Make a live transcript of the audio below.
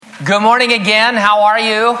Good morning again. How are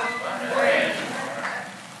you?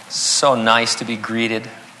 So nice to be greeted.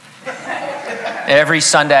 Every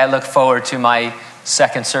Sunday I look forward to my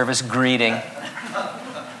second service greeting.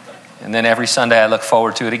 And then every Sunday I look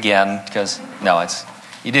forward to it again because,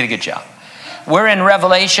 you did a good job. We're in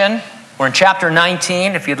Revelation. We're in chapter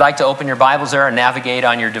 19. If you'd like to open your Bibles there and navigate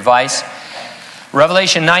on your device.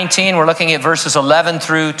 Revelation 19, we're looking at verses 11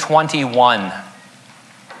 through 21.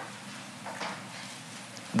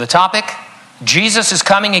 The topic, Jesus is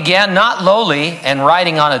coming again, not lowly and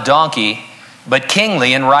riding on a donkey, but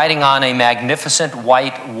kingly and riding on a magnificent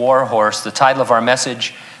white war horse. The title of our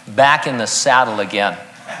message, Back in the Saddle Again.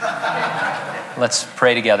 Let's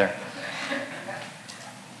pray together.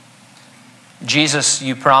 Jesus,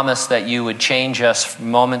 you promised that you would change us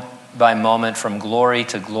moment by moment from glory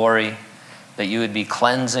to glory, that you would be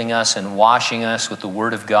cleansing us and washing us with the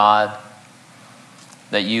Word of God,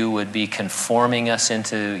 that you would be conforming us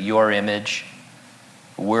into your image.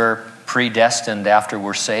 We're predestined after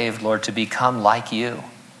we're saved, Lord, to become like you.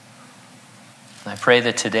 I pray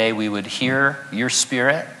that today we would hear your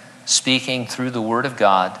Spirit speaking through the Word of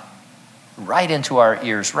God right into our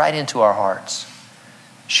ears, right into our hearts,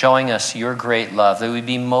 showing us your great love, that we'd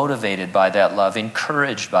be motivated by that love,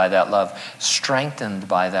 encouraged by that love, strengthened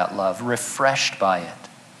by that love, refreshed by it.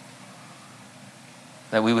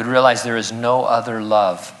 That we would realize there is no other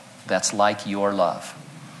love that's like your love.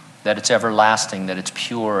 That it's everlasting, that it's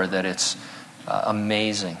pure, that it's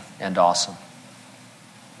amazing and awesome.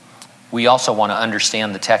 We also want to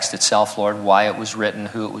understand the text itself, Lord, why it was written,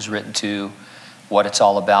 who it was written to, what it's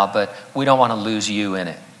all about. But we don't want to lose you in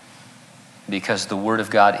it. Because the Word of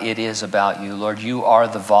God, it is about you. Lord, you are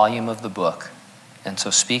the volume of the book. And so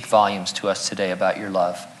speak volumes to us today about your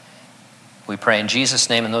love. We pray in Jesus'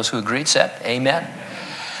 name, and those who agreed said, amen.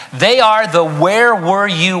 They are the where were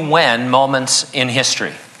you when moments in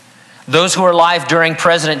history. Those who are alive during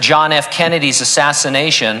President John F. Kennedy's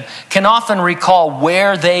assassination can often recall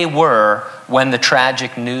where they were when the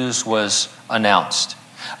tragic news was announced.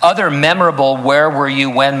 Other memorable where were you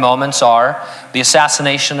when moments are the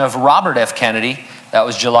assassination of Robert F. Kennedy. That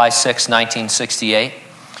was July 6, 1968.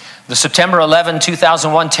 The September 11,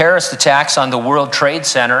 2001 terrorist attacks on the World Trade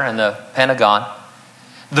Center and the Pentagon.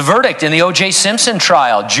 The verdict in the O.J. Simpson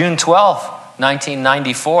trial, June 12,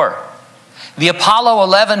 1994. The Apollo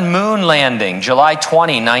 11 moon landing, July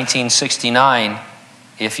 20, 1969,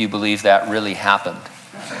 if you believe that really happened.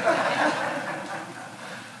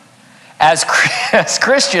 As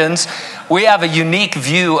Christians, we have a unique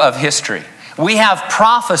view of history. We have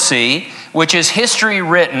prophecy, which is history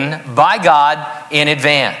written by God in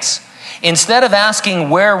advance. Instead of asking,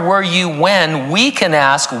 where were you when, we can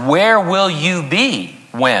ask, where will you be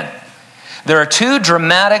when? There are two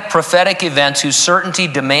dramatic prophetic events whose certainty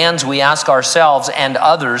demands we ask ourselves and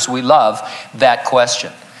others we love that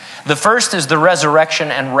question. The first is the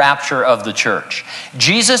resurrection and rapture of the church.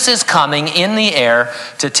 Jesus is coming in the air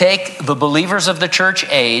to take the believers of the church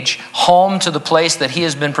age home to the place that he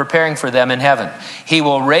has been preparing for them in heaven. He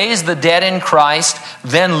will raise the dead in Christ,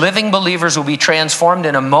 then living believers will be transformed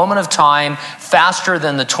in a moment of time faster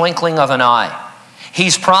than the twinkling of an eye.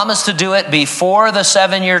 He's promised to do it before the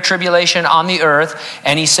 7-year tribulation on the earth,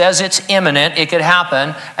 and he says it's imminent. It could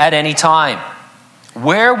happen at any time.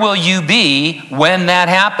 Where will you be when that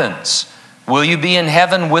happens? Will you be in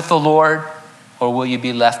heaven with the Lord, or will you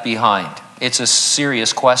be left behind? It's a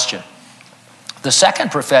serious question. The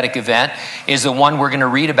second prophetic event is the one we're going to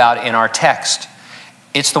read about in our text.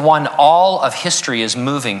 It's the one all of history is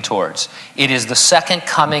moving towards. It is the second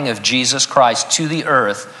coming of Jesus Christ to the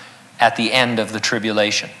earth at the end of the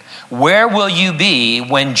tribulation. Where will you be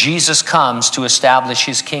when Jesus comes to establish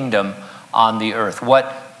his kingdom on the earth?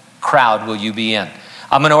 What crowd will you be in?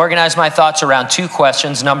 I'm going to organize my thoughts around two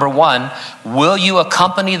questions. Number one, will you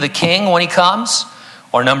accompany the king when he comes?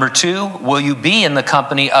 Or number two, will you be in the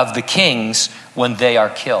company of the kings when they are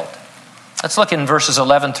killed? Let's look in verses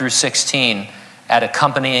 11 through 16 at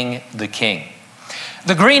accompanying the king.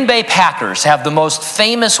 The Green Bay Packers have the most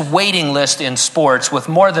famous waiting list in sports with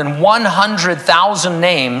more than 100,000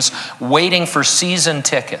 names waiting for season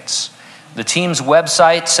tickets. The team's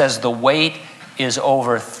website says the wait is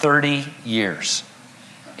over 30 years.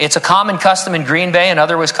 It's a common custom in Green Bay and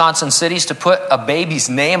other Wisconsin cities to put a baby's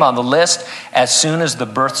name on the list as soon as the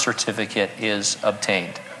birth certificate is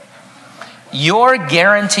obtained. Your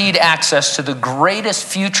guaranteed access to the greatest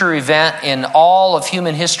future event in all of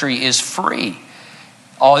human history is free.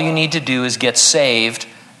 All you need to do is get saved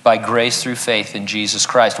by grace through faith in Jesus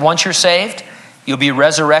Christ. Once you're saved, you'll be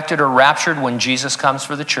resurrected or raptured when Jesus comes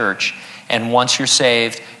for the church. And once you're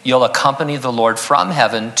saved, you'll accompany the Lord from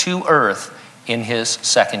heaven to earth in his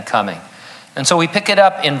second coming. And so we pick it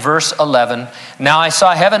up in verse 11. Now I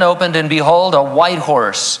saw heaven opened, and behold, a white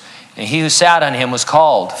horse. And he who sat on him was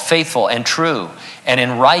called Faithful and True. And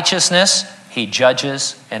in righteousness he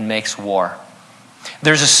judges and makes war.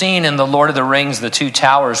 There's a scene in The Lord of the Rings, The Two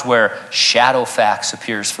Towers, where Shadowfax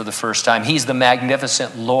appears for the first time. He's the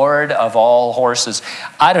magnificent lord of all horses.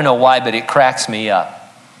 I don't know why, but it cracks me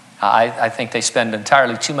up. I think they spend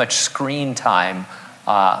entirely too much screen time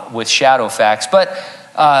with Shadowfax.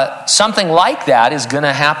 But something like that is going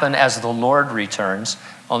to happen as the Lord returns.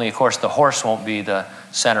 Only, of course, the horse won't be the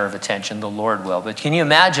center of attention. The Lord will. But can you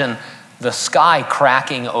imagine the sky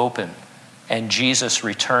cracking open and Jesus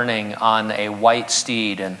returning on a white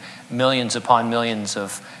steed and millions upon millions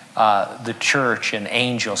of the church and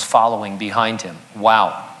angels following behind him?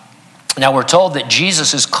 Wow. Now we're told that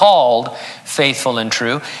Jesus is called faithful and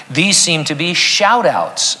true. These seem to be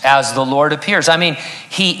shout-outs as the Lord appears. I mean,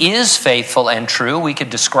 he is faithful and true. We could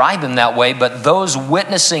describe him that way, but those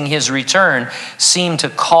witnessing his return seem to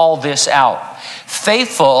call this out.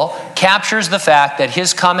 Faithful captures the fact that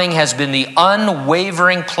his coming has been the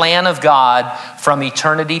unwavering plan of God from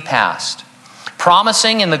eternity past.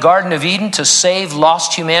 Promising in the Garden of Eden to save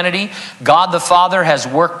lost humanity, God the Father has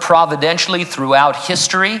worked providentially throughout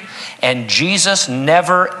history, and Jesus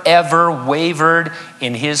never, ever wavered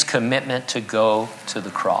in his commitment to go to the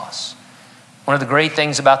cross. One of the great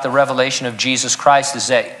things about the revelation of Jesus Christ is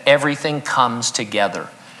that everything comes together.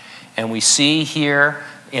 And we see here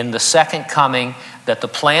in the second coming that the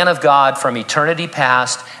plan of God from eternity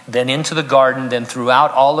past, then into the garden, then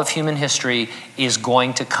throughout all of human history is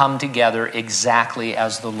going to come together exactly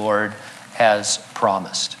as the Lord has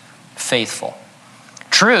promised. Faithful.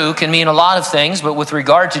 True can mean a lot of things, but with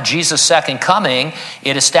regard to Jesus' second coming,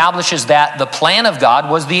 it establishes that the plan of God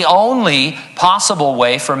was the only possible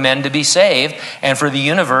way for men to be saved and for the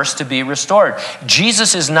universe to be restored.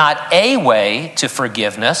 Jesus is not a way to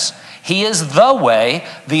forgiveness. He is the way,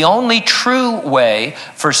 the only true way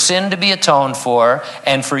for sin to be atoned for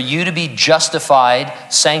and for you to be justified,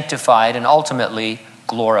 sanctified, and ultimately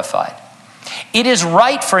glorified. It is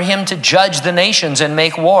right for him to judge the nations and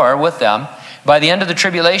make war with them. By the end of the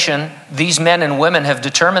tribulation, these men and women have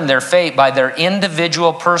determined their fate by their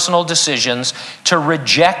individual personal decisions to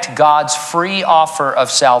reject God's free offer of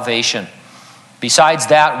salvation. Besides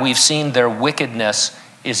that, we've seen their wickedness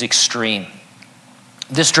is extreme.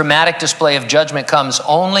 This dramatic display of judgment comes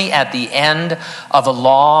only at the end of a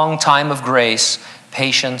long time of grace,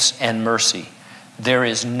 patience, and mercy. There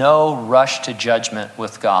is no rush to judgment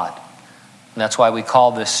with God. And that's why we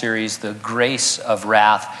call this series the grace of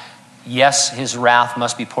wrath. Yes, his wrath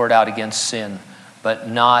must be poured out against sin, but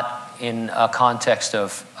not in a context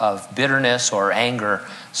of bitterness or anger,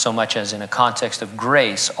 so much as in a context of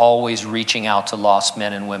grace, always reaching out to lost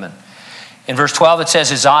men and women. In verse 12 it says,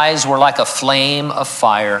 his eyes were like a flame of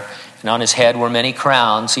fire, and on his head were many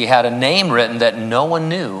crowns. He had a name written that no one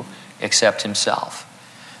knew except himself.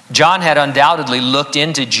 John had undoubtedly looked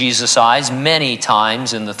into Jesus' eyes many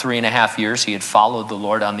times in the 3.5 years he had followed the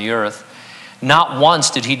Lord on the earth. Not once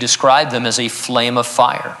did he describe them as a flame of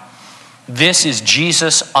fire. This is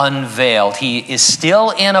Jesus unveiled. He is still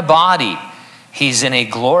in a body. He's in a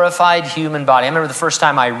glorified human body. I remember the first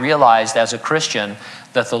time I realized as a Christian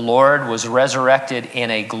that the Lord was resurrected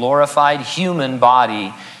in a glorified human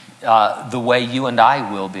body the way you and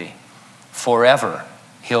I will be. Forever,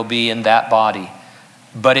 he'll be in that body.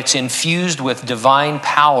 But it's infused with divine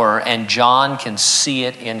power, and John can see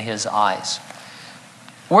it in his eyes.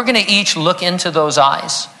 We're going to each look into those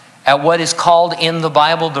eyes at what is called in the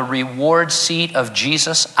Bible the reward seat of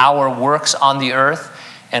Jesus. Our works on the earth,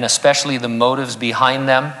 and especially the motives behind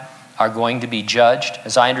them, are going to be judged.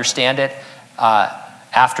 As I understand it,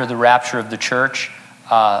 after the rapture of the church,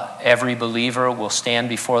 every believer will stand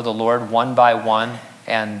before the Lord one by one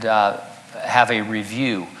and have a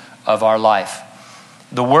review of our life.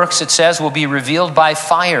 The works, it says, will be revealed by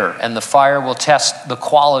fire, and the fire will test the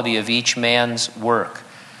quality of each man's work.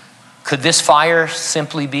 Could this fire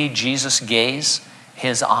simply be Jesus' gaze,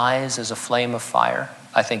 his eyes as a flame of fire?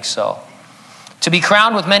 I think so. To be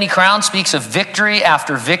crowned with many crowns speaks of victory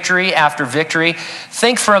after victory after victory.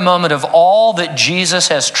 Think for a moment of all that Jesus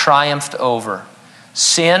has triumphed over.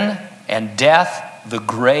 Sin and death, the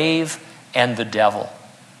grave, and the devil.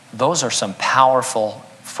 Those are some powerful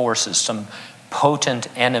forces, some potent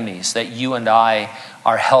enemies that you and I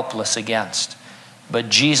are helpless against. But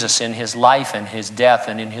Jesus, in his life and his death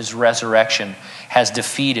and in his resurrection, has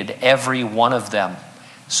defeated every one of them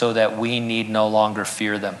so that we need no longer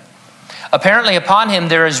fear them. Apparently upon him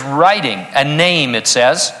there is writing, a name, it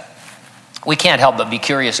says. We can't help but be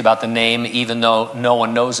curious about the name, even though no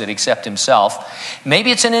one knows it except himself.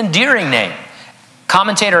 Maybe it's an endearing name.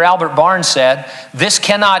 Commentator Albert Barnes said, "This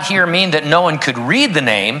cannot here mean that no one could read the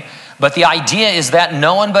name, but the idea is that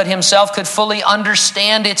no one but himself could fully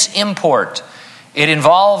understand its import. It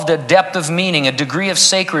involved a depth of meaning, a degree of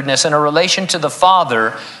sacredness, and a relation to the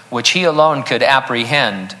Father which he alone could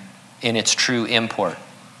apprehend in its true import."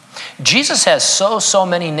 Jesus has so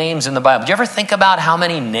many names in the Bible. Do you ever think about how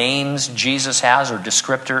many names Jesus has, or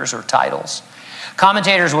descriptors or titles?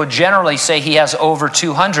 Commentators would generally say he has over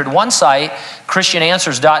 200. One site,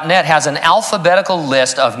 ChristianAnswers.net, has an alphabetical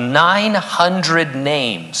list of 900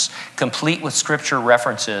 names, complete with scripture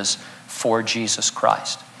references for Jesus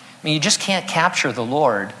Christ. I mean, you just can't capture the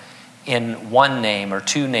Lord in one name or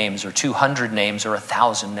two names or 200 names or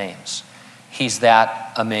 1,000 names. He's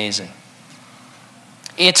that amazing.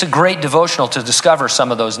 It's a great devotional to discover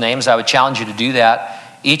some of those names. I would challenge you to do that.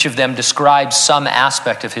 Each of them describes some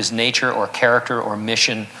aspect of his nature or character or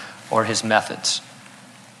mission or his methods.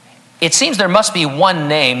 It seems there must be one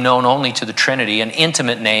name known only to the Trinity, an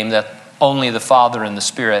intimate name that only the Father and the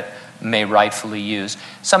Spirit may rightfully use.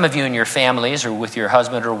 Some of you in your families or with your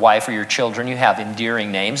husband or wife or your children, you have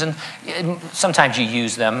endearing names, and sometimes you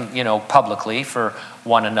use them, publicly for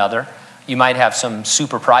one another. You might have some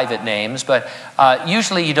super private names, but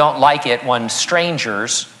usually you don't like it when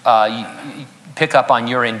strangers pick up on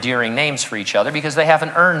your endearing names for each other, because they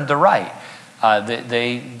haven't earned the right.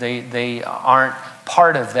 They aren't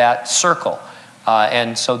part of that circle.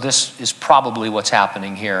 And so this is probably what's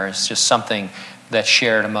happening here. It's just something that's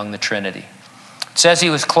shared among the Trinity. It says he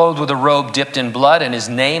was clothed with a robe dipped in blood, and his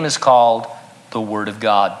name is called the Word of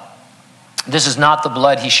God. This is not the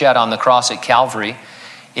blood he shed on the cross at Calvary.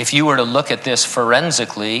 If you were to look at this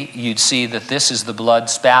forensically, you'd see that this is the blood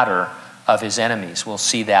spatter of his enemies. We'll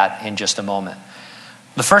see that in just a moment.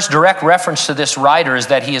 The first direct reference to this writer is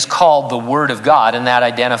that he is called the Word of God, and that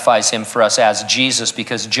identifies him for us as Jesus,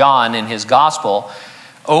 because John in his gospel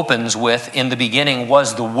opens with, "In the beginning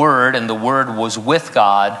was the Word, and the Word was with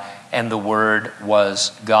God, and the Word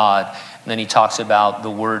was God." And then he talks about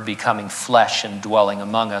the Word becoming flesh and dwelling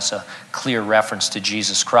among us, a clear reference to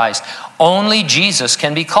Jesus Christ. Only Jesus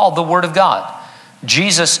can be called the Word of God.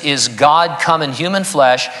 Jesus is God come in human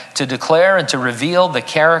flesh to declare and to reveal the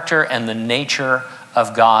character and the nature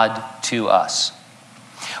of God to us.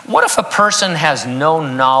 What if a person has no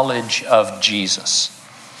knowledge of Jesus?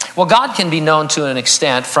 Well, God can be known to an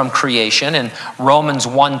extent from creation, and Romans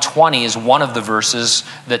 1:20 is one of the verses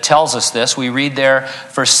that tells us this. We read there,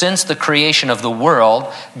 "For since the creation of the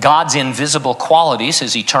world, God's invisible qualities,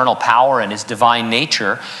 his eternal power and his divine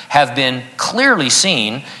nature, have been clearly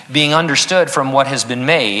seen, being understood from what has been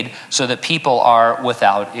made, so that people are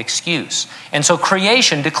without excuse." And so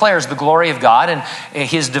creation declares the glory of God and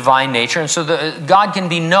his divine nature, and so God can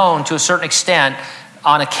be known to a certain extent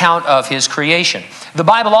on account of his creation. The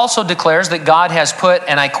Bible also declares that God has put,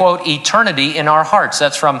 and I quote, "eternity in our hearts."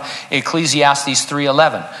 That's from Ecclesiastes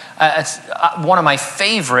 3:11. It's one of my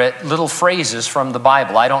favorite little phrases from the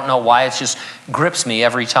Bible. I don't know why, it just grips me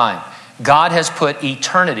every time. God has put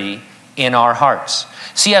eternity in our hearts.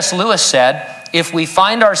 C.S. Lewis said, "If we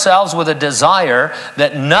find ourselves with a desire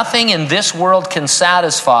that nothing in this world can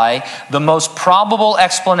satisfy, the most probable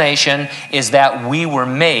explanation is that we were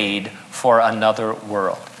made for another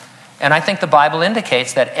world." And I think the Bible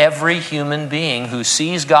indicates that every human being who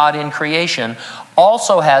sees God in creation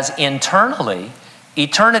also has internally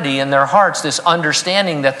eternity in their hearts, this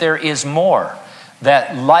understanding that there is more,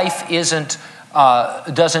 that life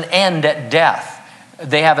doesn't end at death.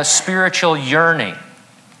 They have a spiritual yearning.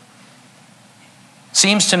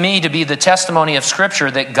 Seems to me to be the testimony of Scripture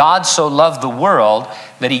that God so loved the world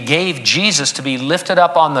that he gave Jesus to be lifted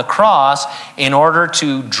up on the cross in order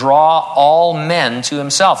to draw all men to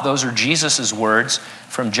himself. Those are Jesus' words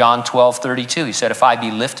from John 12:32. He said, "If I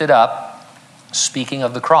be lifted up," speaking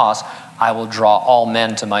of the cross, "I will draw all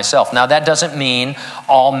men to myself." Now that doesn't mean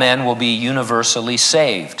all men will be universally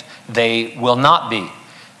saved. They will not be.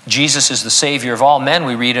 Jesus is the Savior of all men,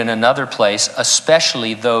 we read in another place,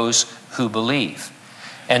 especially those who believe.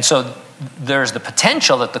 And so there's the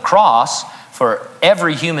potential at the cross for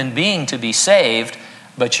every human being to be saved,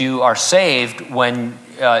 but you are saved when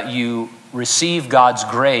you receive God's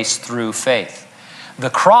grace through faith. The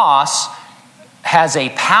cross has a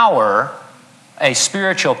power, a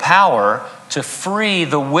spiritual power, to free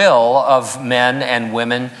the will of men and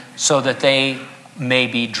women so that they may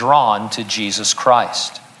be drawn to Jesus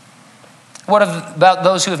Christ. What about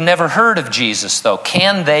those who have never heard of Jesus, though?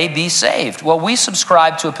 Can they be saved? Well, we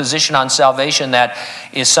subscribe to a position on salvation that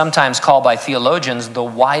is sometimes called by theologians the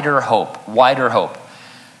wider hope. Wider hope.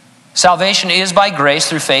 Salvation is by grace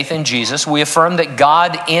through faith in Jesus. We affirm that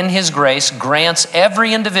God, in his grace, grants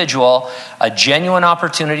every individual a genuine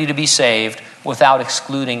opportunity to be saved without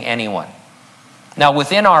excluding anyone. Now,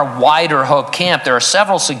 within our wider hope camp, there are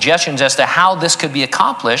several suggestions as to how this could be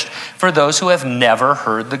accomplished for those who have never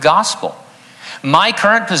heard the gospel. My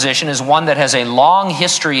current position is one that has a long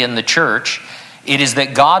history in the church. It is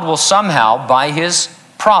that God will somehow, by his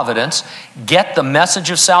providence, get the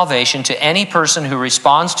message of salvation to any person who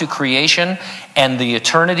responds to creation and the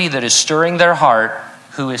eternity that is stirring their heart,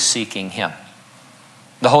 who is seeking him.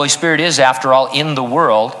 The Holy Spirit is, after all, in the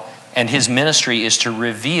world, and his ministry is to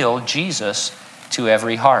reveal Jesus to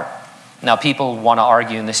every heart. Now, people want to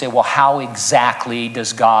argue and they say, well, how exactly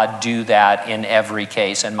does God do that in every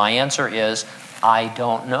case? And my answer is, I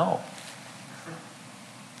don't know.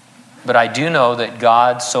 But I do know that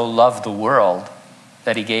God so loved the world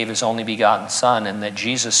that he gave his only begotten Son, and that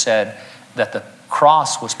Jesus said that the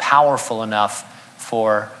cross was powerful enough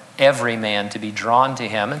for every man to be drawn to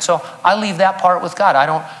him. And so I leave that part with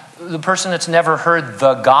God. The person that's never heard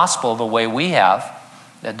the gospel the way we have,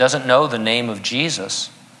 that doesn't know the name of Jesus,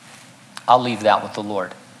 I'll leave that with the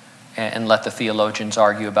Lord and let the theologians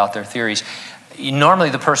argue about their theories. Normally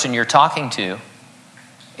the person you're talking to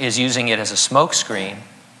is using it as a smokescreen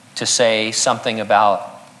to say something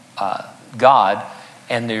about God,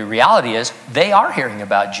 and the reality is they are hearing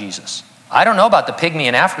about Jesus. I don't know about the pygmy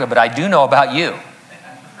in Africa, but I do know about you.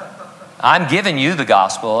 I'm giving you the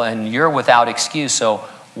gospel and you're without excuse, so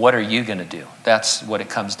what are you going to do? That's what it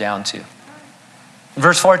comes down to.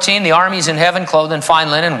 Verse 14, the armies in heaven, clothed in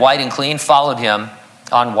fine linen, white and clean, followed him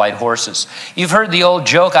on white horses. You've heard the old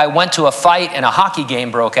joke, I went to a fight and a hockey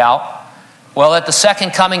game broke out. Well, at the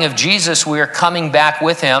second coming of Jesus, we are coming back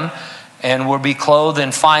with him, and we'll be clothed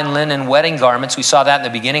in fine linen wedding garments. We saw that in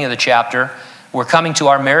the beginning of the chapter. We're coming to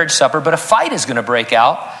our marriage supper, but a fight is going to break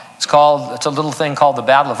out. It's a little thing called the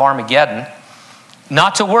Battle of Armageddon.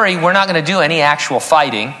 Not to worry, we're not going to do any actual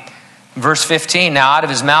fighting. Verse 15, now out of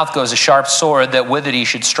his mouth goes a sharp sword, that with it he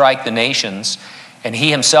should strike the nations, and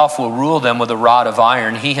he himself will rule them with a rod of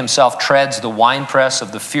iron. He himself treads the winepress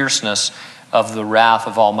of the fierceness of the wrath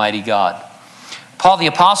of Almighty God. Paul the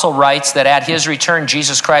Apostle writes that at his return,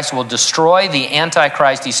 Jesus Christ will destroy the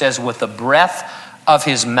Antichrist, he says, with the breath of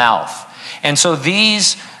his mouth. And so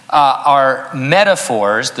these are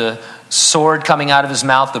metaphors, the sword coming out of his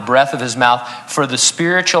mouth, the breath of his mouth, for the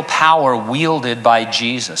spiritual power wielded by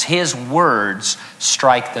Jesus. His words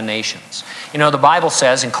strike the nations. You know, the Bible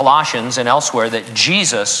says in Colossians and elsewhere that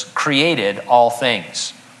Jesus created all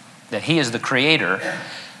things, that he is the creator.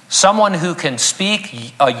 Someone who can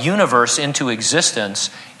speak a universe into existence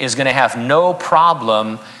is going to have no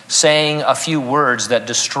problem saying a few words that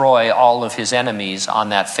destroy all of his enemies on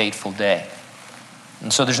that fateful day.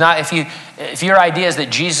 And so there's not, if your idea is that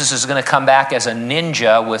Jesus is going to come back as a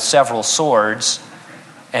ninja with several swords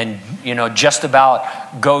and, you know, just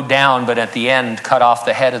about go down, but at the end cut off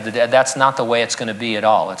the head of the dead, that's not the way it's going to be at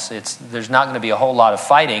all. There's not going to be a whole lot of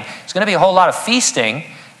fighting. It's going to be a whole lot of feasting,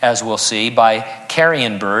 as we'll see, by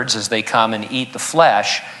carrion birds as they come and eat the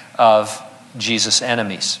flesh of Jesus'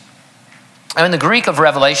 enemies. Now, in the Greek of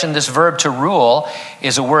Revelation, this verb to rule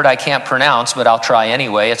is a word I can't pronounce, but I'll try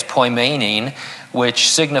anyway. It's poimenin, which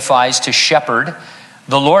signifies to shepherd.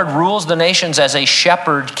 The Lord rules the nations as a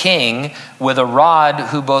shepherd king with a rod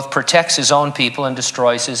who both protects his own people and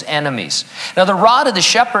destroys his enemies. Now, the rod of the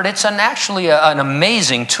shepherd, it's actually an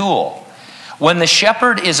amazing tool. When the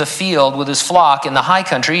shepherd is afield with his flock in the high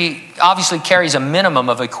country, he obviously carries a minimum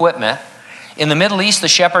of equipment. In the Middle East, the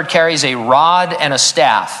shepherd carries a rod and a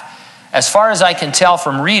staff. As far as I can tell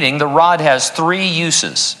from reading, the rod has three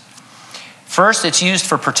uses. First, it's used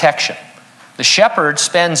for protection. The shepherd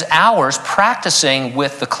spends hours practicing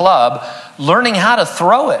with the club, learning how to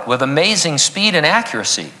throw it with amazing speed and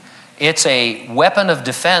accuracy. It's a weapon of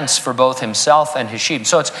defense for both himself and his sheep.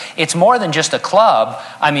 So it's more than just a club.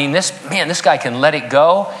 I mean, this guy can let it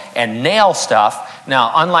go and nail stuff.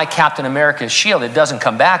 Now, unlike Captain America's shield, it doesn't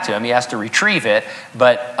come back to him. He has to retrieve it,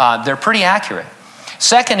 but they're pretty accurate.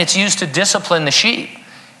 Second, it's used to discipline the sheep.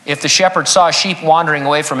 If the shepherd saw a sheep wandering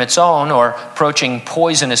away from its own, or approaching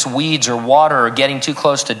poisonous weeds or water, or getting too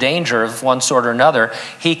close to danger of one sort or another,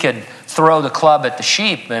 he could throw the club at the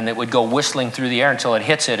sheep and it would go whistling through the air until it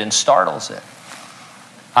hits it and startles it.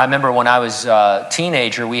 I remember when I was a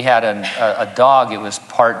teenager, we had a dog. It was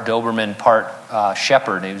part Doberman, part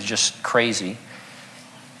shepherd. It was just crazy.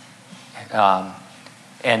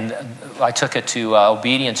 And I took it to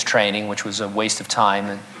obedience training, which was a waste of time,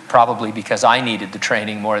 and probably because I needed the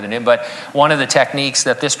training more than him. But one of the techniques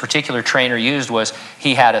that this particular trainer used was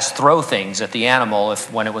he had us throw things at the animal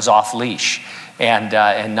when it was off leash.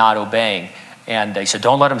 and not obeying. And he said,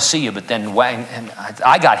 don't let him see you. But then and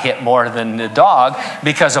I got hit more than the dog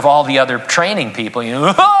because of all the other training people,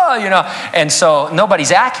 And so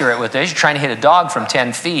nobody's accurate with this. You're trying to hit a dog from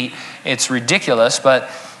 10 feet. It's ridiculous, but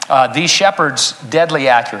these shepherds, deadly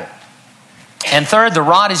accurate. And third, the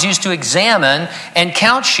rod is used to examine and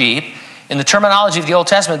count sheep. In the terminology of the Old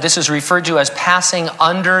Testament, this is referred to as passing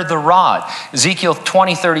under the rod. Ezekiel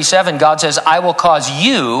 20:37, God says, I will cause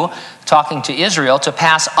you, talking to Israel, to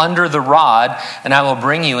pass under the rod, and I will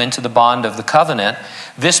bring you into the bond of the covenant.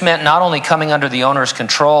 This meant not only coming under the owner's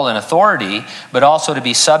control and authority, but also to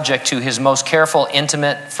be subject to his most careful,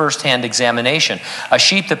 intimate, first-hand examination. A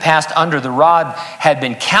sheep that passed under the rod had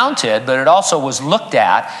been counted, but it also was looked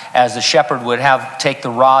at as the shepherd would take the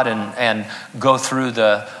rod and go through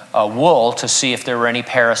the wool to see if there were any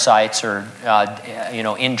parasites or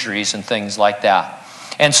injuries and things like that.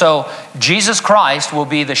 And so Jesus Christ will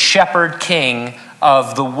be the shepherd king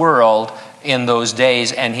of the world in those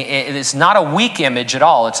days, and it's not a weak image at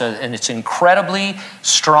all. It's an incredibly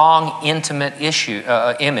strong, intimate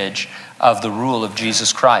image of the rule of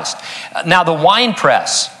Jesus Christ. Now, the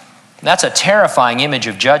winepress. That's a terrifying image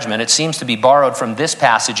of judgment. It seems to be borrowed from this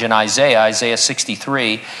passage in Isaiah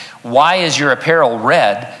 63. Why is your apparel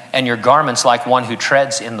red and your garments like one who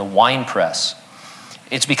treads in the winepress?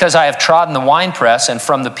 It's because I have trodden the winepress, and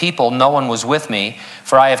from the people no one was with me.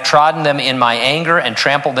 For I have trodden them in my anger and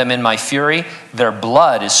trampled them in my fury. Their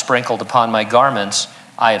blood is sprinkled upon my garments.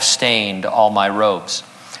 I have stained all my robes.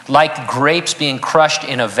 Like grapes being crushed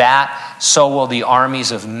in a vat, so will the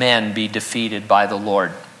armies of men be defeated by the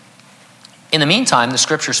Lord. In the meantime, the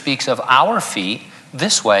scripture speaks of our feet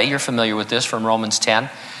this way. You're familiar with this from Romans 10.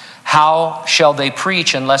 How shall they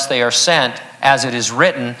preach unless they are sent? As it is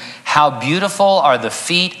written, how beautiful are the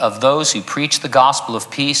feet of those who preach the gospel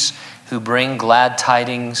of peace, who bring glad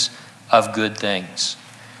tidings of good things.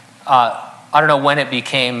 I don't know when it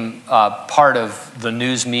became part of the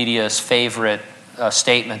news media's favorite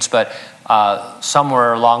statements, but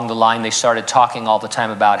somewhere along the line they started talking all the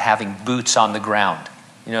time about having boots on the ground.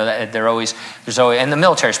 There's always, and the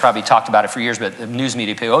military's probably talked about it for years, but the news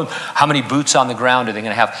media people, how many boots on the ground are they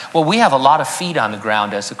going to have? Well, we have a lot of feet on the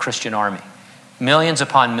ground as the Christian army. Millions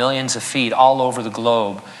upon millions of feet all over the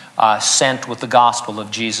globe, sent with the gospel of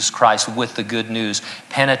Jesus Christ, with the good news,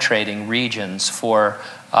 penetrating regions for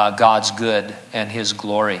God's good and his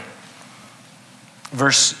glory.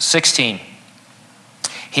 Verse 16.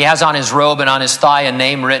 He has on his robe and on his thigh a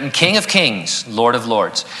name written, King of Kings, Lord of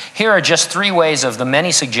Lords. Here are just three ways of the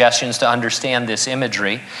many suggestions to understand this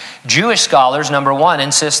imagery. Jewish scholars, number one,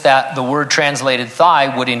 insist that the word translated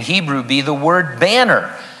thigh would in Hebrew be the word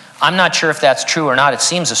banner. I'm not sure if that's true or not. It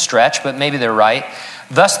seems a stretch, but maybe they're right.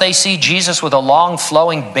 Thus they see Jesus with a long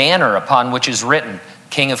flowing banner upon which is written,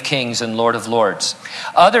 King of Kings and Lord of Lords.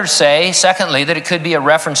 Others say, secondly, that it could be a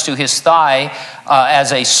reference to his thigh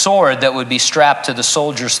as a sword that would be strapped to the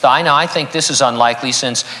soldier's thigh. Now, I think this is unlikely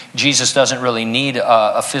since Jesus doesn't really need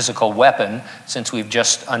a physical weapon, since we've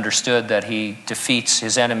just understood that he defeats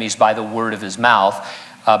his enemies by the word of his mouth,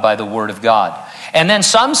 by the word of God. And then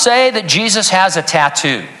some say that Jesus has a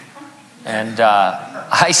tattoo. And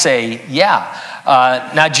I say, yeah.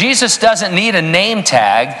 Now, Jesus doesn't need a name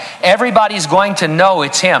tag. Everybody's going to know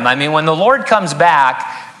it's him. I mean, when the Lord comes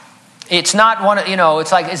back, it's not one of,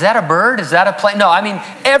 it's like, is that a bird? Is that a plane? No, I mean,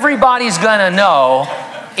 everybody's going to know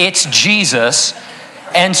it's Jesus.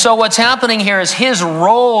 And so what's happening here is his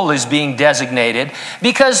role is being designated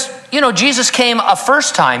because, Jesus came a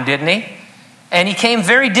first time, didn't he? And he came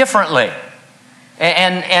very differently.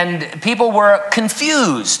 And people were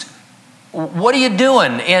confused. What are you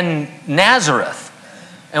doing in Nazareth?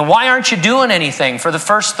 And why aren't you doing anything for the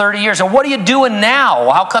first 30 years? And what are you doing now?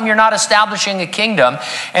 How come you're not establishing a kingdom?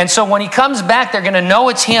 And so when he comes back, they're going to know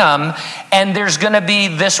it's him. And there's going to be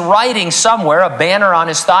this writing somewhere, a banner on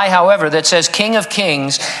his thigh, however, that says King of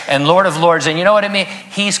Kings and Lord of Lords. And you know what it means?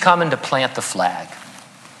 He's coming to plant the flag.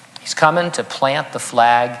 He's coming to plant the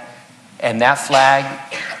flag. And that flag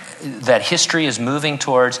that history is moving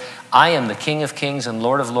towards, I am the King of Kings and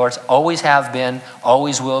Lord of Lords, always have been,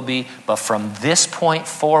 always will be, but from this point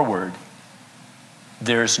forward,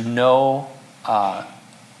 there's no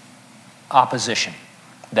opposition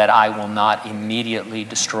that I will not immediately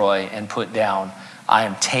destroy and put down. I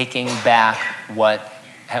am taking back what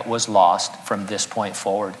was lost from this point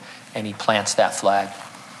forward, and he plants that flag.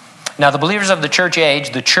 Now, the believers of the church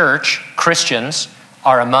age, the church, Christians,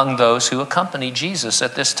 are among those who accompany Jesus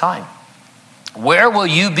at this time. Where will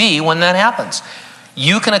you be when that happens?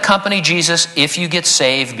 You can accompany Jesus if you get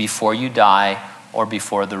saved before you die or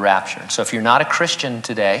before the rapture. So if you're not a Christian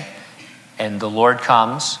today and the Lord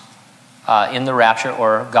comes in the rapture,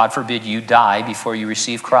 or God forbid you die before you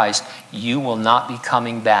receive Christ, you will not be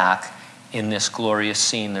coming back in this glorious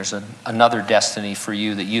scene. There's another destiny for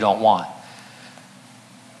you that you don't want.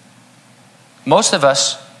 Most of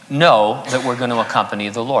us know that we're going to accompany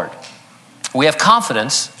the Lord. We have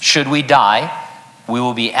confidence, should we die, we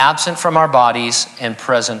will be absent from our bodies and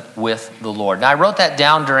present with the Lord. Now, I wrote that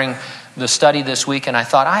down during the study this week, and I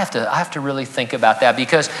thought I have to really think about that,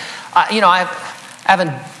 because I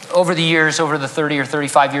haven't, over the years, over the 30 or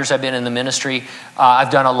 35 years I've been in the ministry,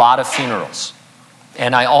 I've done a lot of funerals.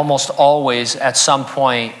 And I almost always, at some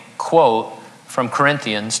point, quote from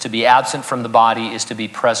Corinthians, to be absent from the body is to be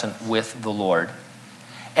present with the Lord.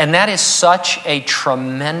 And that is such a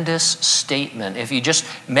tremendous statement. If you just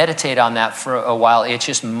meditate on that for a while, it's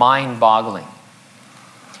just mind-boggling.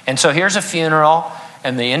 And so here's a funeral,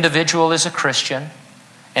 and the individual is a Christian.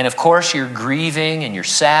 And of course, you're grieving and you're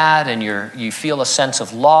sad and you feel a sense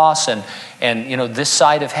of loss. And this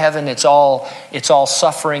side of heaven, it's all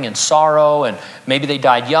suffering and sorrow. And maybe they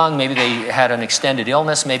died young. Maybe they had an extended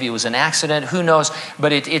illness. Maybe it was an accident. Who knows?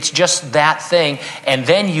 But it's just that thing. And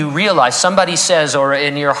then you realize, somebody says, or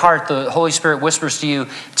in your heart, the Holy Spirit whispers to you,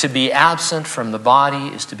 to be absent from the body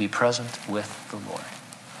is to be present with the Lord.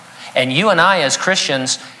 And you and I, as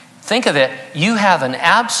Christians, think of it, you have an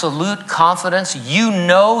absolute confidence. You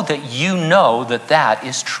know that that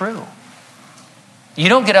is true. You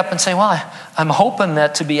don't get up and say, well, I'm hoping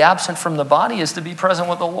that to be absent from the body is to be present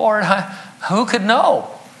with the Lord. Who could know?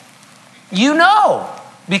 You know,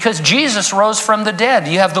 because Jesus rose from the dead.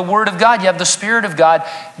 You have the Word of God. You have the Spirit of God.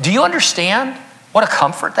 Do you understand what a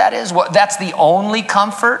comfort that is? That's the only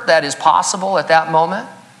comfort that is possible at that moment.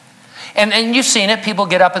 And you've seen it. People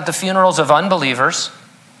get up at the funerals of unbelievers,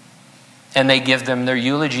 and they give them their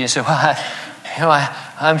eulogy and say, well,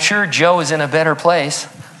 I'm sure Joe is in a better place.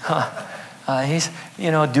 He's,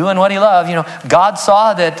 doing what he loved. God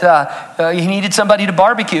saw that he needed somebody to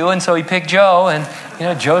barbecue, and so he picked Joe,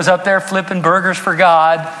 and, Joe's up there flipping burgers for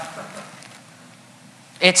God.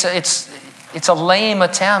 It's a lame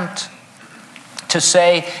attempt to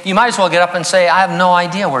say, you might as well get up and say, I have no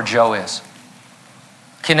idea where Joe is.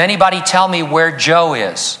 Can anybody tell me where Joe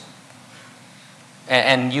is?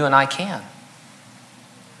 And you and I can.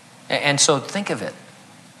 And so think of it.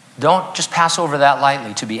 Don't just pass over that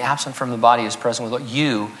lightly. To be absent from the body is present with the Lord.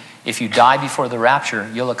 You, if you die before the rapture,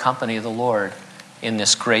 you'll accompany the Lord in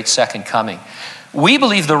this great second coming. We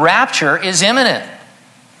believe the rapture is imminent.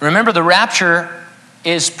 Remember, the rapture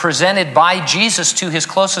is presented by Jesus to his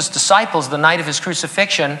closest disciples the night of his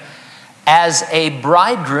crucifixion as a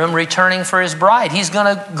bridegroom returning for his bride. He's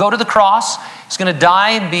going to go to the cross. He's going to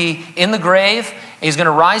die and be in the grave. He's going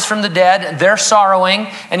to rise from the dead. They're sorrowing.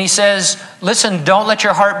 And he says, listen, don't let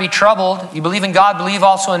your heart be troubled. You believe in God, believe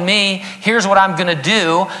also in me. Here's what I'm going to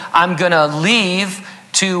do. I'm going to leave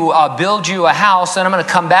to build you a house. Then I'm going to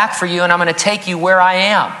come back for you, and I'm going to take you where I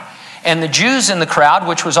am. And the Jews in the crowd,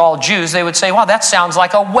 which was all Jews, they would say, wow, that sounds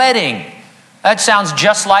like a wedding. That sounds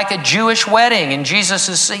just like a Jewish wedding. And Jesus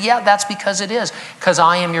is saying, yeah, that's because it is. Because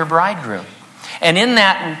I am your bridegroom. And in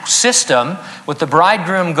that system, with the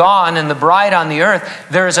bridegroom gone and the bride on the earth,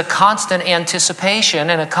 there is a constant anticipation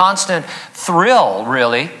and a constant thrill,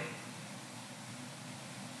 really,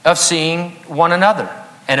 of seeing one another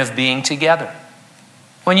and of being together.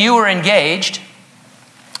 When you were engaged,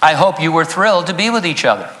 I hope you were thrilled to be with each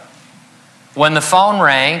other. When the phone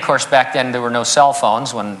rang, of course, back then there were no cell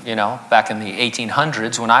phones, back in the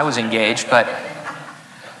 1800s when I was engaged, but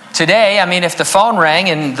today, if the phone rang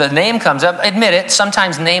and the name comes up, admit it,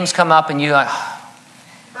 sometimes names come up and you're like,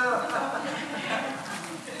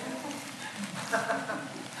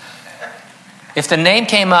 if the name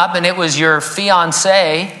came up and it was your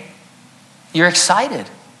fiancé, you're excited.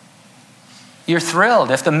 You're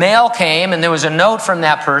thrilled. If the mail came and there was a note from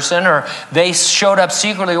that person, or they showed up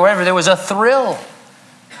secretly or whatever, there was a thrill.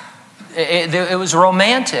 It was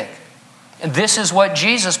romantic. And this is what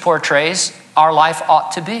Jesus portrays our life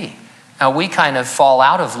ought to be. Now, we kind of fall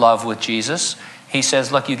out of love with Jesus. He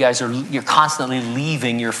says, look, you're constantly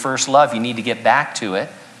leaving your first love. You need to get back to it.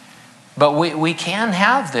 But we can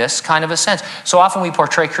have this kind of a sense. So often we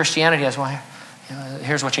portray Christianity as, well,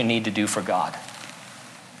 here's what you need to do for God.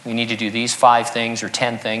 You need to do these 5 things or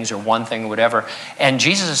 10 things or 1 thing or whatever. And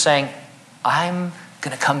Jesus is saying, I'm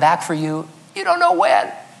going to come back for you. You don't know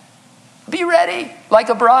when. Be ready. Like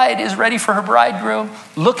a bride is ready for her bridegroom.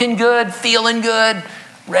 Looking good, feeling good,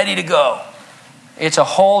 ready to go. It's a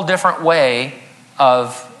whole different way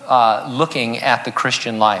of looking at the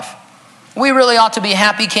Christian life. We really ought to be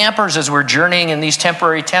happy campers as we're journeying in these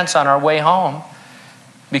temporary tents on our way home,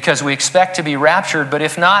 because we expect to be raptured. But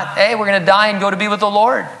if not, hey, we're going to die and go to be with the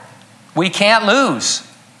Lord. We can't lose.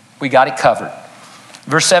 We got it covered.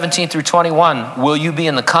 Verse 17 through 21, will you be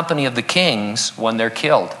in the company of the kings when they're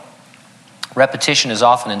killed? Repetition is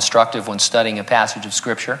often instructive when studying a passage of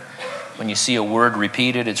Scripture. When you see a word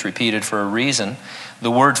repeated, it's repeated for a reason.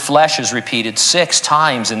 The word flesh is repeated 6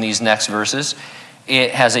 times in these next verses.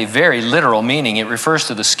 It has a very literal meaning. It refers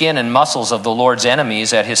to the skin and muscles of the Lord's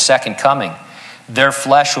enemies at his second coming. Their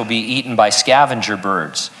flesh will be eaten by scavenger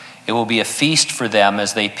birds. It will be a feast for them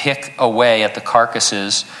as they pick away at the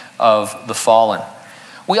carcasses of the fallen.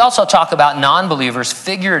 We also talk about non-believers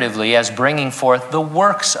figuratively as bringing forth the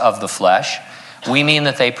works of the flesh. We mean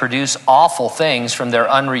that they produce awful things from their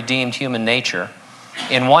unredeemed human nature.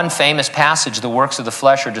 In one famous passage, the works of the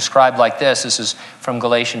flesh are described like this. This is from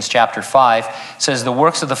Galatians chapter 5. It says, the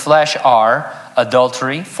works of the flesh are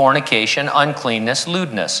adultery, fornication, uncleanness,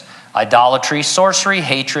 lewdness, idolatry, sorcery,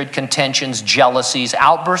 hatred, contentions, jealousies,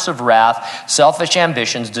 outbursts of wrath, selfish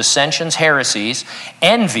ambitions, dissensions, heresies,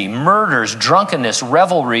 envy, murders, drunkenness,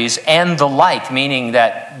 revelries, and the like, meaning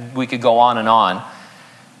that we could go on,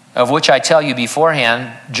 of which I tell you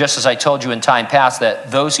beforehand, just as I told you in time past,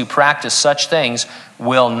 that those who practice such things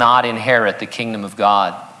will not inherit the kingdom of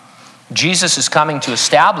God. Jesus is coming to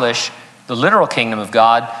establish the literal kingdom of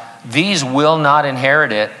God. These will not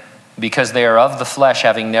inherit it because they are of the flesh,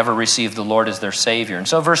 having never received the Lord as their Savior. And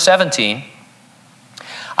so verse 17,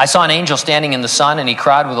 I saw an angel standing in the sun, and he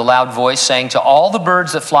cried with a loud voice, saying to all the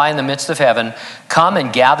birds that fly in the midst of heaven, come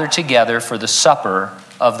and gather together for the supper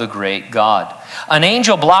of the great God. An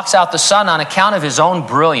angel blocks out the sun on account of his own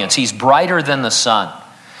brilliance. He's brighter than the sun.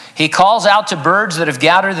 He calls out to birds that have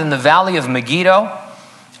gathered in the valley of Megiddo.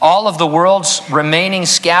 All of the world's remaining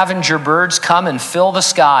scavenger birds come and fill the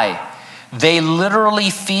sky. They literally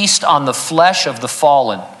feast on the flesh of the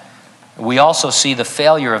fallen. We also see the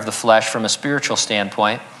failure of the flesh from a spiritual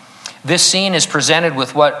standpoint. This scene is presented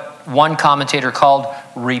with what one commentator called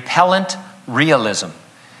repellent realism.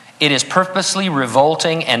 It is purposely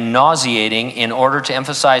revolting and nauseating in order to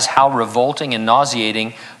emphasize how revolting and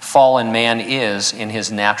nauseating fallen man is in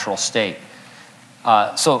his natural state.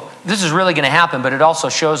 So this is really going to happen, but it also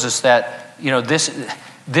shows us that,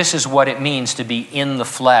 this is what it means to be in the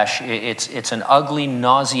flesh. It's an ugly,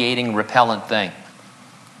 nauseating, repellent thing.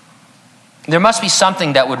 There must be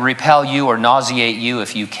something that would repel you or nauseate you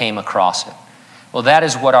if you came across it. Well, that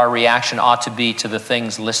is what our reaction ought to be to the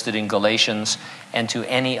things listed in Galatians and to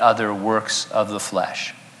any other works of the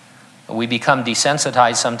flesh. We become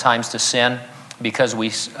desensitized sometimes to sin because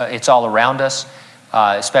it's all around us,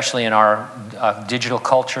 especially in our digital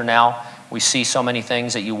culture now. We see so many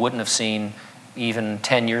things that you wouldn't have seen even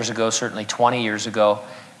 10 years ago, certainly 20 years ago.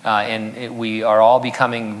 We are all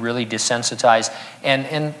becoming really desensitized.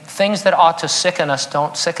 And things that ought to sicken us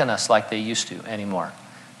don't sicken us like they used to anymore.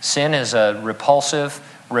 Sin is a repulsive,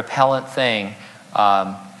 repellent thing.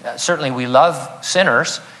 Certainly we love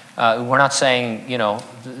sinners. We're not saying,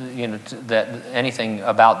 that anything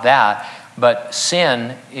about that. But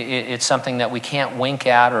sin, it's something that we can't wink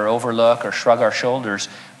at or overlook or shrug our shoulders.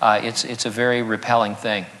 It's a very repelling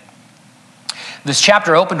thing. This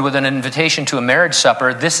chapter opened with an invitation to a marriage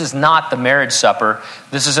supper. This is not the marriage supper.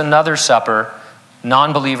 This is another supper.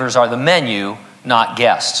 Non-believers are the menu, not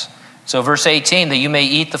guests. So verse 18, that you may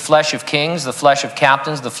eat the flesh of kings, the flesh of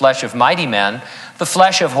captains, the flesh of mighty men, the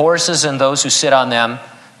flesh of horses and those who sit on them,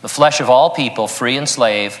 the flesh of all people, free and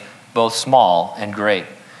slave, both small and great.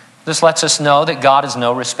 This lets us know that God is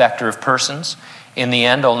no respecter of persons. In the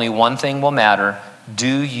end, only one thing will matter.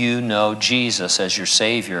 Do you know Jesus as your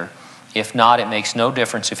Savior? If not, it makes no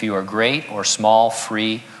difference if you are great or small,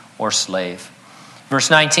 free or slave. Verse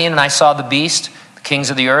 19, and I saw the beast, the kings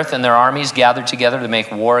of the earth and their armies gathered together to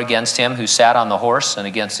make war against him who sat on the horse and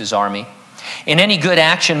against his army. In any good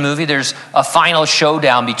action movie, there's a final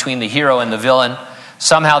showdown between the hero and the villain.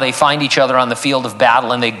 Somehow they find each other on the field of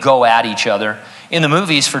battle and they go at each other. In the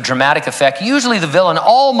movies, for dramatic effect, usually the villain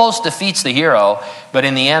almost defeats the hero, but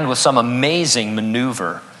in the end, with some amazing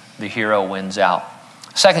maneuver, the hero wins out.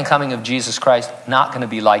 Second coming of Jesus Christ, not going to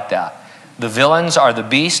be like that. The villains are the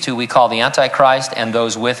beast, who we call the Antichrist, and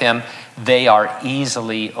those with him. They are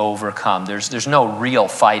easily overcome. There's no real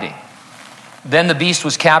fighting. Then the beast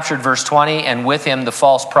was captured, verse 20, and with him the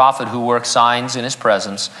false prophet who worked signs in his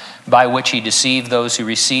presence, by which he deceived those who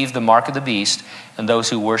received the mark of the beast and those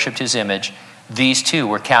who worshipped his image. These two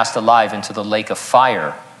were cast alive into the lake of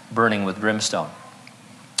fire, burning with brimstone.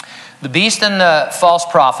 The beast and the false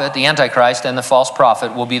prophet, the Antichrist and the false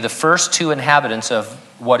prophet, will be the first two inhabitants of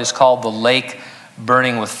what is called the lake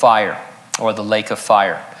burning with fire, or the lake of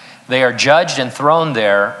fire. They are judged and thrown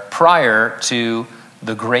there prior to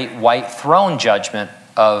the great white throne judgment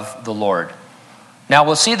of the Lord. Now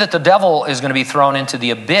we'll see that the devil is going to be thrown into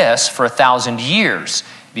the abyss for 1,000 years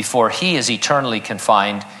before he is eternally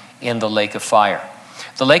confined in the lake of fire.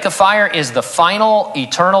 The lake of fire is the final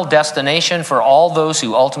eternal destination for all those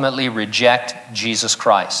who ultimately reject Jesus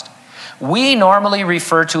Christ. We normally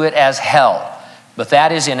refer to it as hell, but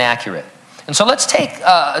that is inaccurate. And so let's take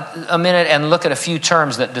a minute and look at a few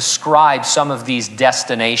terms that describe some of these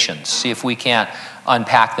destinations. See if we can't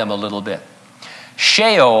unpack them a little bit.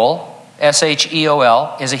 Sheol,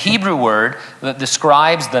 S-H-E-O-L, is a Hebrew word that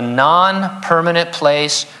describes the non-permanent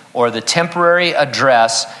place or the temporary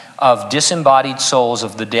address of disembodied souls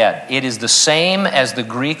of the dead. It is the same as the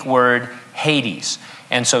Greek word Hades.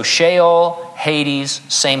 And so Sheol, Hades,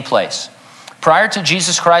 same place. Prior to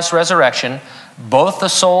Jesus Christ's resurrection, both the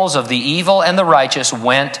souls of the evil and the righteous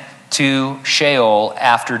went to Sheol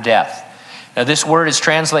after death. Now this word is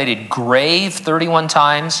translated grave 31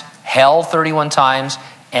 times, hell 31 times,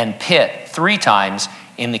 and pit 3 times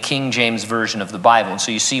in the King James Version of the Bible. And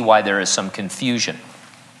so you see why there is some confusion.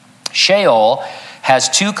 Sheol has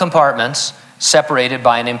 2 compartments separated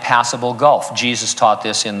by an impassable gulf. Jesus taught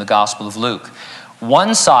this in the Gospel of Luke.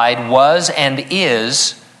 One side was and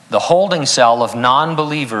is the holding cell of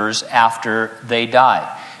non-believers after they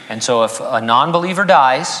die. And so if a non-believer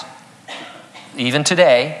dies, even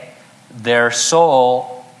today, their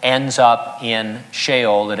soul ends up in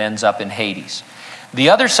Sheol, it ends up in Hades. The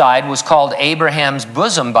other side was called Abraham's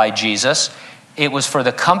bosom by Jesus. It was for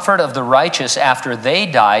the comfort of the righteous after they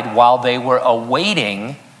died while they were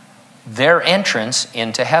awaiting their entrance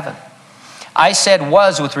into heaven. I said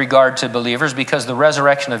was with regard to believers because the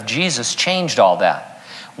resurrection of Jesus changed all that.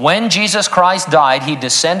 When Jesus Christ died, he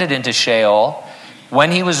descended into Sheol.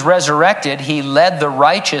 When he was resurrected, he led the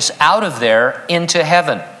righteous out of there into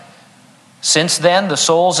heaven. Since then, the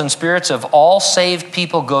souls and spirits of all saved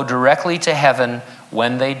people go directly to heaven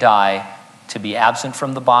when they die. To be absent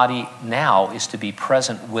from the body now is to be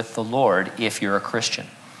present with the Lord if you're a Christian.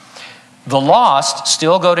 The lost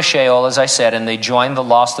still go to Sheol, as I said, and they join the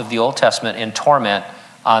lost of the Old Testament in torment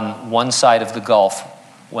on one side of the gulf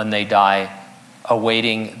when they die,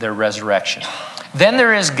 awaiting their resurrection. Then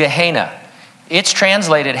there is Gehenna. It's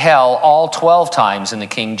translated hell all 12 times in the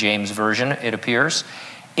King James Version, it appears.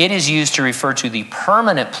 It is used to refer to the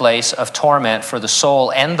permanent place of torment for the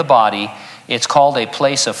soul and the body. It's called a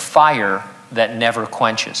place of fire that never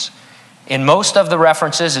quenches. In most of the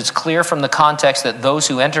references, it's clear from the context that those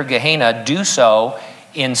who enter Gehenna do so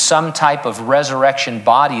in some type of resurrection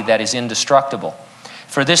body that is indestructible.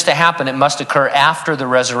 For this to happen, it must occur after the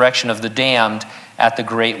resurrection of the damned at the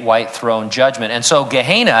great white throne judgment. And so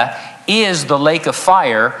Gehenna is the lake of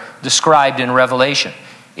fire described in Revelation.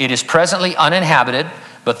 It is presently uninhabited,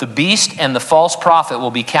 but the beast and the false prophet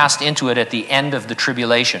will be cast into it at the end of the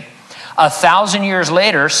tribulation. 1,000 years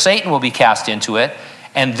later, Satan will be cast into it,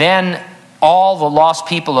 and then all the lost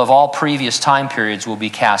people of all previous time periods will be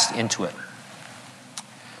cast into it.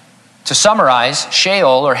 To summarize,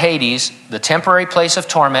 Sheol or Hades, the temporary place of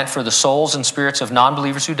torment for the souls and spirits of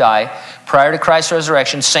non-believers who die. Prior to Christ's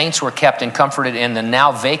resurrection, saints were kept and comforted in the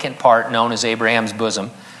now vacant part known as Abraham's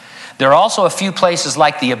bosom. There are also a few places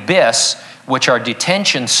like the abyss, which are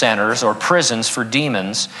detention centers or prisons for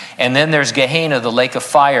demons. And then there's Gehenna, the lake of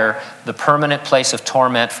fire, the permanent place of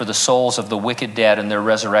torment for the souls of the wicked dead and their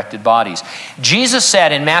resurrected bodies. Jesus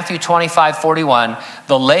said in Matthew 25:41,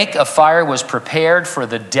 the lake of fire was prepared for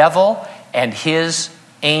the devil and his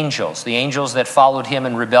angels, the angels that followed him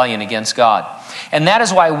in rebellion against God. And that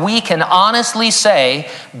is why we can honestly say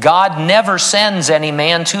God never sends any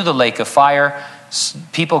man to the lake of fire.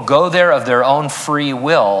 People go there of their own free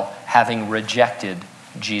will, having rejected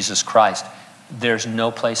Jesus Christ. There's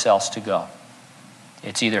no place else to go.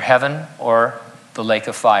 It's either heaven or the lake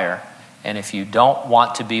of fire. And if you don't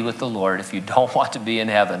want to be with the Lord, if you don't want to be in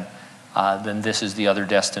heaven, then this is the other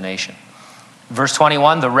destination. Verse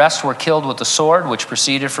 21, the rest were killed with the sword, which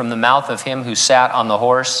proceeded from the mouth of him who sat on the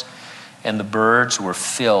horse, and the birds were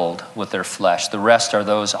filled with their flesh. The rest are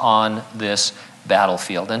those on this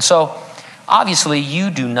battlefield. And so, obviously, you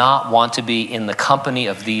do not want to be in the company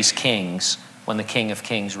of these kings when the King of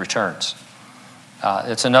Kings returns.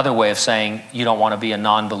 It's another way of saying you don't want to be a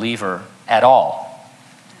non-believer at all.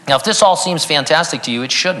 Now, if this all seems fantastic to you,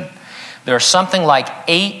 it shouldn't. There are something like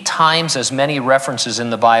 8 times as many references in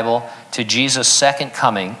the Bible to Jesus' second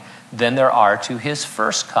coming than there are to his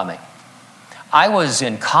first coming. I was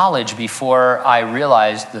in college before I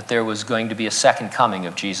realized that there was going to be a second coming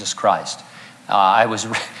of Jesus Christ. I was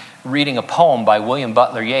reading a poem by William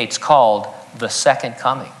Butler Yeats called The Second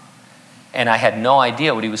Coming. And I had no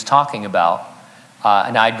idea what he was talking about.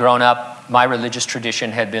 And I'd grown up, my religious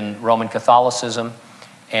tradition had been Roman Catholicism.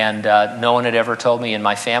 And no one had ever told me in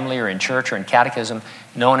my family or in church or in catechism,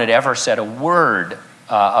 no one had ever said a word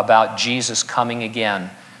about Jesus coming again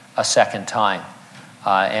a second time.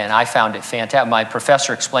 And I found it fantastic. My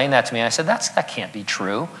professor explained that to me. And I said, that can't be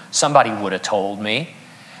true. Somebody would have told me.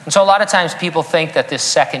 And so a lot of times people think that this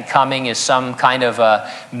second coming is some kind of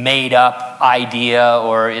a made-up idea,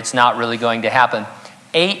 or it's not really going to happen.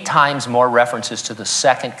 8 times more references to the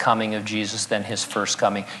second coming of Jesus than his first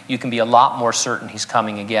coming. You can be a lot more certain he's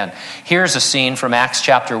coming again. Here's a scene from Acts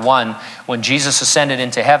chapter 1 when Jesus ascended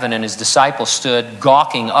into heaven and his disciples stood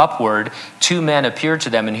gawking upward. 2 men appeared to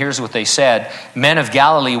them, and here's what they said. Men of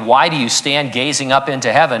Galilee, why do you stand gazing up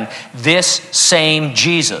into heaven? This same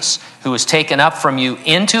Jesus who was taken up from you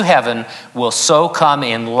into heaven will so come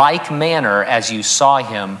in like manner as you saw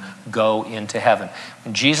him go into heaven.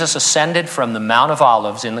 When Jesus ascended from the Mount of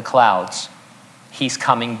Olives in the clouds, he's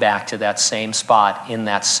coming back to that same spot in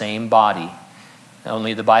that same body.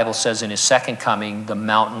 Only the Bible says in his second coming, the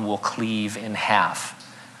mountain will cleave in half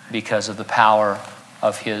because of the power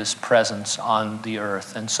of his presence on the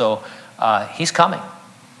earth. And so he's coming.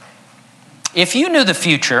 If you knew the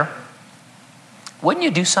future, wouldn't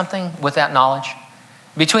you do something with that knowledge?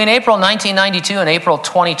 Between April 1992 and April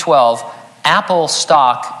 2012, Apple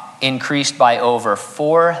stock increased by over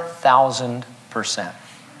 4,000%.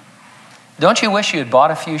 Don't you wish you had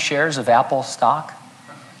bought a few shares of Apple stock?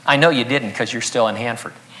 I know you didn't because you're still in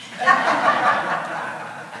Hanford.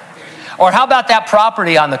 Or how about that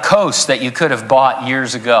property on the coast that you could have bought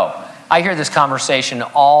years ago? I hear this conversation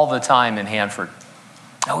all the time in Hanford.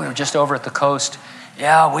 Oh, we were just over at the coast.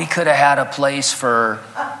 Yeah, we could have had a place for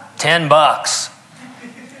 $10.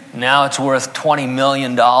 Now it's worth $20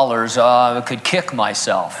 million. I could kick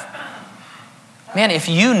myself. Man, if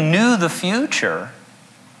you knew the future,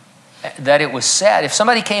 that it was said, if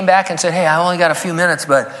somebody came back and said, hey, I only got a few minutes,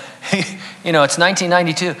 but it's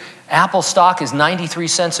 1992. Apple stock is 93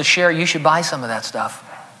 cents a share. You should buy some of that stuff.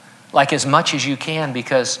 Like as much as you can,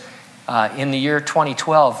 because in the year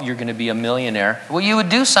 2012, you're going to be a millionaire. Well, you would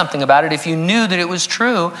do something about it if you knew that it was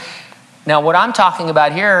true. Now, what I'm talking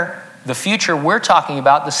about here, the future we're talking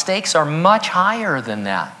about, the stakes are much higher than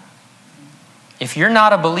that. If you're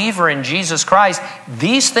not a believer in Jesus Christ,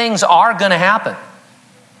 these things are going to happen.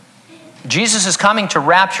 Jesus is coming to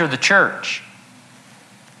rapture the church.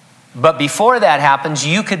 But before that happens,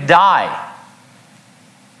 you could die.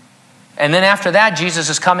 And then after that, Jesus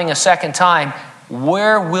is coming a second time.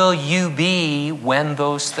 Where will you be when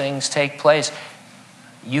those things take place?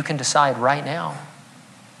 You can decide right now.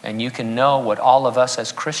 And you can know what all of us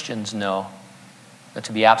as Christians know. That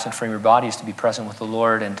to be absent from your body is to be present with the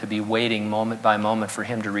Lord, and to be waiting moment by moment for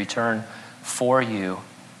him to return for you,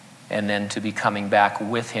 and then to be coming back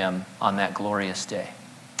with him on that glorious day.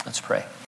 Let's pray.